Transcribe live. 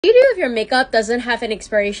You do if your makeup doesn't have an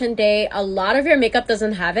expiration date. A lot of your makeup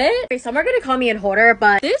doesn't have it. Some are gonna call me an hoarder,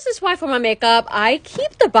 but this is why for my makeup, I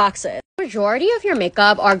keep the boxes. Majority of your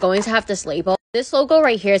makeup are going to have this label. This logo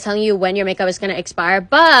right here is telling you when your makeup is going to expire,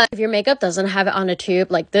 but if your makeup doesn't have it on a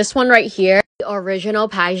tube, like this one right here, the original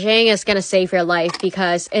packaging is going to save your life,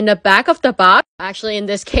 because in the back of the box, actually in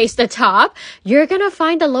this case the top, you're going to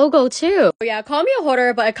find the logo too. So yeah, call me a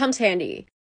hoarder, but it comes handy.